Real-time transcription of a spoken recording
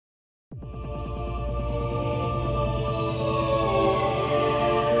I'm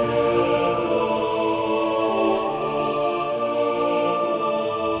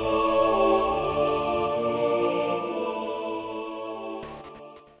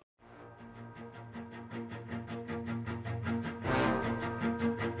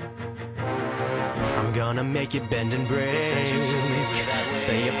gonna make it bend and break.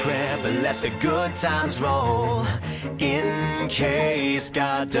 Say a prayer, but let the good times roll. In case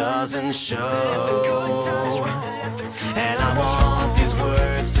God doesn't show. And I want these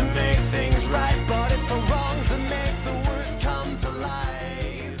words to make things right, but it's the wrongs that make the words come to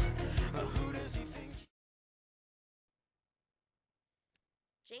life. Who does he think?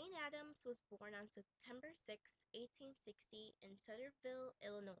 Jane Addams was born on September 6, 1860 in Sutterville,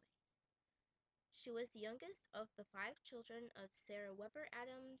 Illinois. She was the youngest of the 5 children of Sarah Weber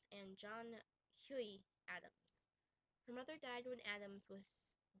Addams and John Huey Addams. Her mother died when Addams was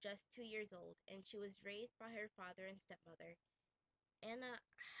just 2 years old, and she was raised by her father and stepmother, Anna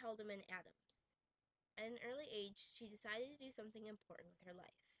Haldeman Addams. At an early age, she decided to do something important with her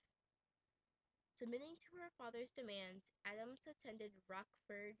life. Submitting to her father's demands, Addams attended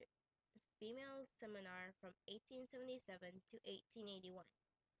Rockford Female Seminar from 1877 to 1881.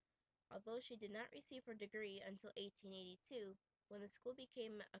 Although she did not receive her degree until 1882, when the school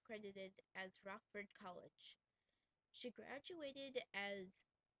became accredited as Rockford College. She graduated as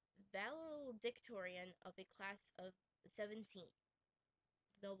valedictorian of a class of 17,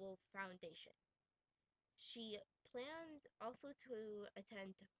 Noble Foundation. She planned also to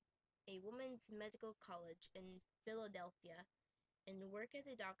attend a women's medical college in Philadelphia and work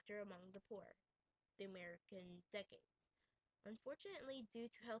as a doctor among the poor, the American decades. Unfortunately, due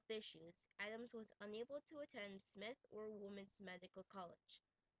to health issues, Addams was unable to attend Smith or Women's Medical College,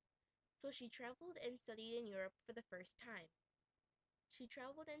 so she traveled and studied in Europe for the first time. She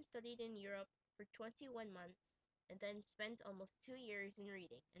traveled and studied in Europe for 21 months, and then spent almost 2 years in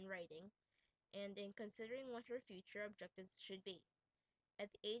reading and writing, and in considering what her future objectives should be.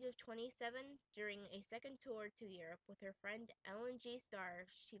 At the age of 27, during a second tour to Europe with her friend Ellen G. Starr,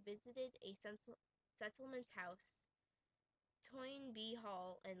 she visited a settlement house, Toynbee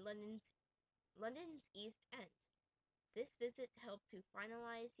Hall, in London's East End. This visit helped to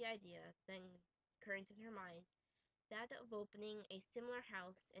finalize the idea, then current in her mind, that of opening a similar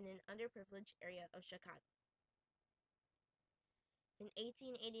house in an underprivileged area of Chicago. In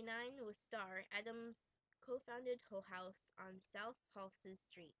 1889, with Starr, Addams co-founded Hull House on South Halsted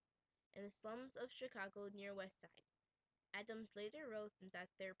Street, in the slums of Chicago near West Side. Addams later wrote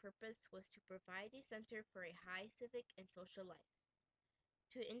that their purpose was to provide a center for a high civic and social life,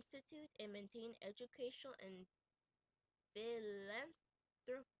 to institute and maintain educational and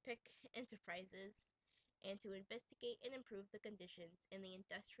philanthropic enterprises, and to investigate and improve the conditions in the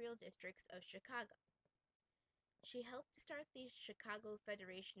industrial districts of Chicago. She helped to start the Chicago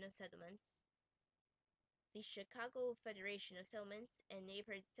Federation of Settlements. The Chicago Federation of Settlements and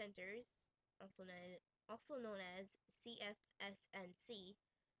Neighborhood Centers, also known as CFSNC,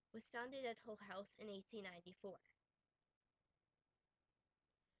 was founded at Hull House in 1894.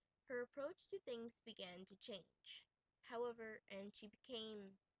 Her approach to things began to change, however, and she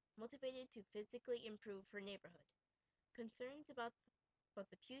became motivated to physically improve her neighborhood. Concerns about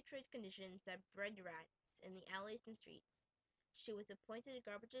the putrid conditions that bred rats in the alleys and streets, she was appointed a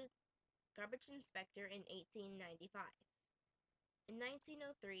garbage inspector in 1895. In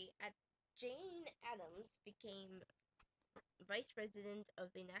 1903, Jane Addams became vice president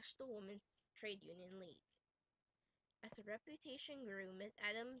of the National Women's Trade Union League. As her reputation grew, Miss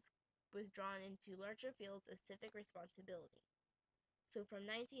Addams was drawn into larger fields of civic responsibility. So from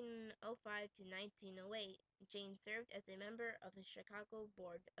 1905 to 1908, Jane served as a member of the Chicago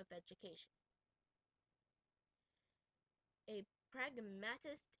Board of Education. A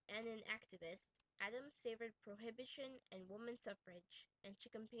pragmatist and an activist, Addams favored prohibition and women's suffrage, and she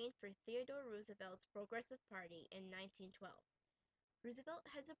campaigned for Theodore Roosevelt's Progressive Party in 1912.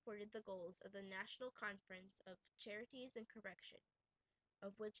 Roosevelt had supported the goals of the National Conference of Charities and Correction,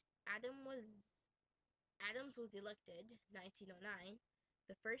 of which Addams was elected, 1909,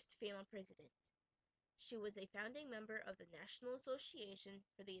 the first female president. She was a founding member of the National Association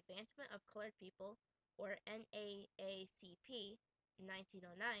for the Advancement of Colored People, or NAACP, in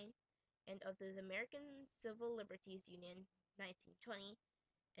 1909, and of the American Civil Liberties Union, 1920,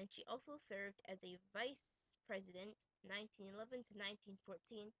 and she also served as a vice president, 1911 to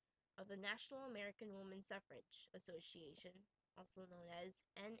 1914, of the National American Woman Suffrage Association, also known as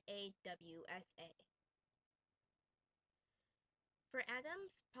NAWSA. For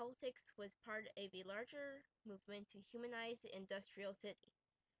Addams, politics was part of a larger movement to humanize the industrial city.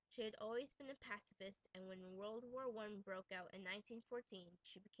 She had always been a pacifist, and when World War I broke out in 1914,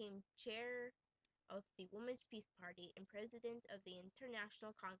 she became chair of the Women's Peace Party and president of the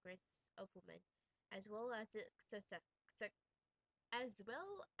International Congress of Women, as well as of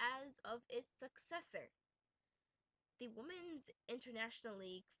its successor, the Women's International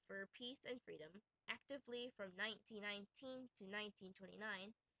League for Peace and Freedom, actively from 1919 to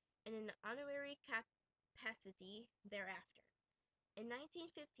 1929, in an honorary capacity thereafter. In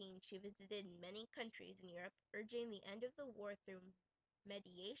 1915, she visited many countries in Europe, urging the end of the war through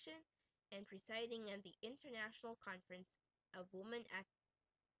mediation and presiding at the International Conference of Women at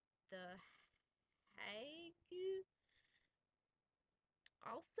The Hague.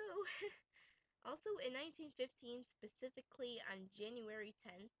 Also, also in 1915, specifically on January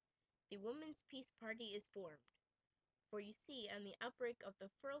 10th, the Women's Peace Party is formed. For you see, on the outbreak of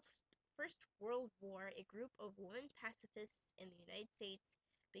the First World War, a group of women pacifists in the United States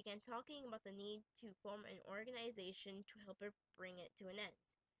began talking about the need to form an organization to help her bring it to an end.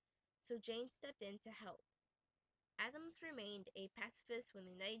 So Jane stepped in to help. Addams remained a pacifist when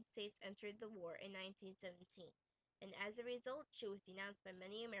the United States entered the war in 1917, and as a result, she was denounced by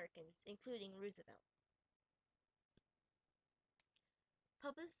many Americans, including Roosevelt.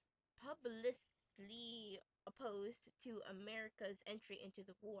 Publicly opposed to America's entry into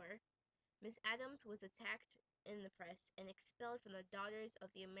the war, Miss Addams was attacked in the press and expelled from the Daughters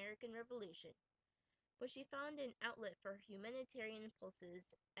of the American Revolution, but she found an outlet for humanitarian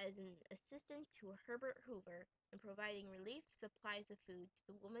impulses as an assistant to Herbert Hoover in providing relief supplies of food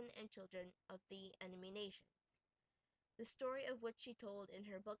to the women and children of the enemy nations, the story of which she told in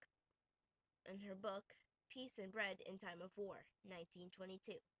her book Peace and Bread in Time of War,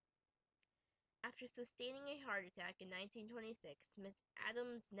 1922. After sustaining a heart attack in 1926, Miss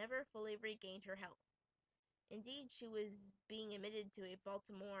Addams never fully regained her health. Indeed, she was being admitted to a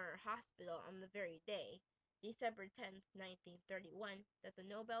Baltimore hospital on the very day, December 10, 1931, that the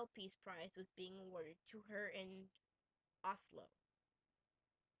Nobel Peace Prize was being awarded to her in Oslo.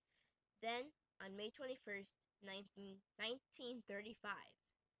 Then, on May 21st, 1935,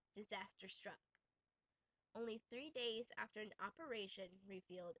 disaster struck. Only 3 days after an operation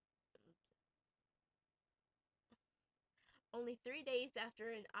revealed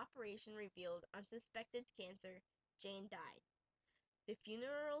unsuspected cancer, Jane died. The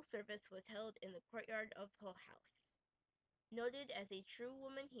funeral service was held in the courtyard of Hull House. Noted as a true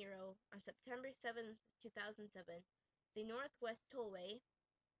woman hero, on September 7, 2007, the Northwest Tollway,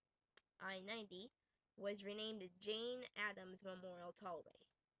 I-90, was renamed Jane Addams Memorial Tollway.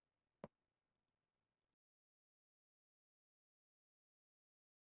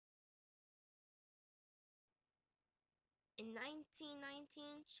 In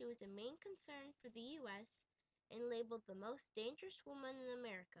 1919, she was a main concern for the U.S. and labeled the most dangerous woman in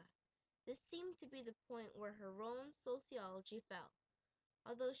America. This seemed to be the point where her role in sociology fell.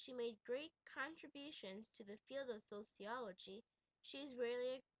 Although she made great contributions to the field of sociology, she is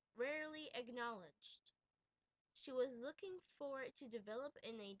rarely acknowledged. She was looking for it to develop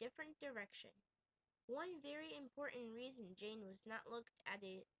in a different direction. One very important reason Jane was not looked at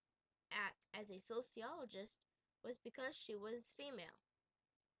as a sociologist was because she was female.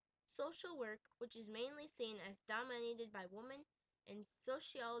 Social work, which is mainly seen as dominated by women, and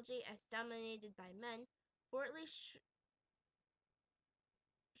sociology as dominated by men,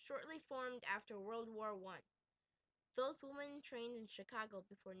 shortly formed after World War I. Those women trained in Chicago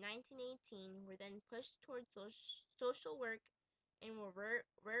before 1918 were then pushed towards social work and were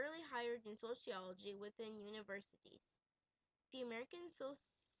rarely hired in sociology within universities. The American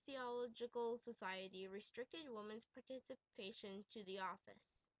Sociological Society restricted women's participation to the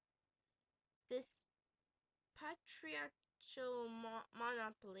office. This patriarchal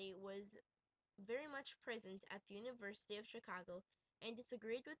monopoly was very much present at the University of Chicago and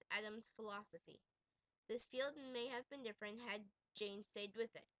disagreed with Addams' philosophy. This field may have been different had Jane stayed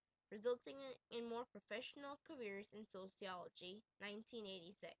with it, resulting in more professional careers in sociology,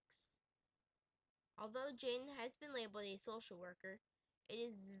 1986. Although Jane has been labeled a social worker, it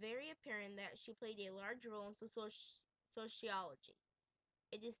is very apparent that she played a large role in sociology.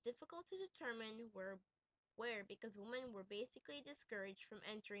 It is difficult to determine where because women were basically discouraged from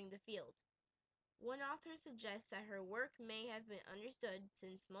entering the field. One author suggests that her work may have been understood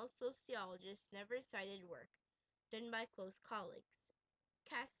since most sociologists never cited work done by close colleagues.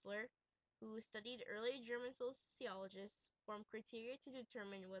 Kastler, who studied early German sociologists, formed criteria to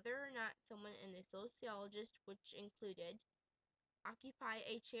determine whether or not someone in a sociologist, which included occupy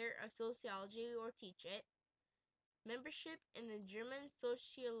a chair of sociology or teach it, Membership in the German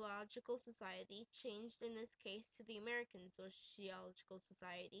Sociological Society changed in this case to the American Sociological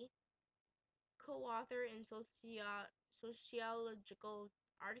Society. Co-author in sociological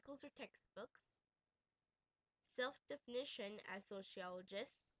articles or textbooks. Self-definition as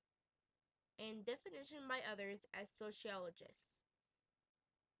sociologists. And definition by others as sociologists.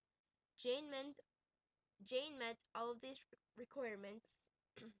 Jane met all of these requirements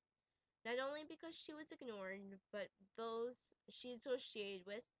not only because she was ignored, but those she associated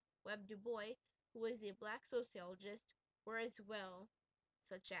with, Webb Du Bois, who was a black sociologist, were as well,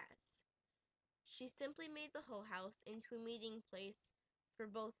 such as she simply made the Hull House into a meeting place for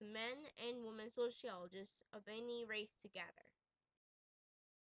both men and women sociologists of any race to gather.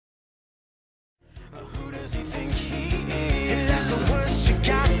 Who does he think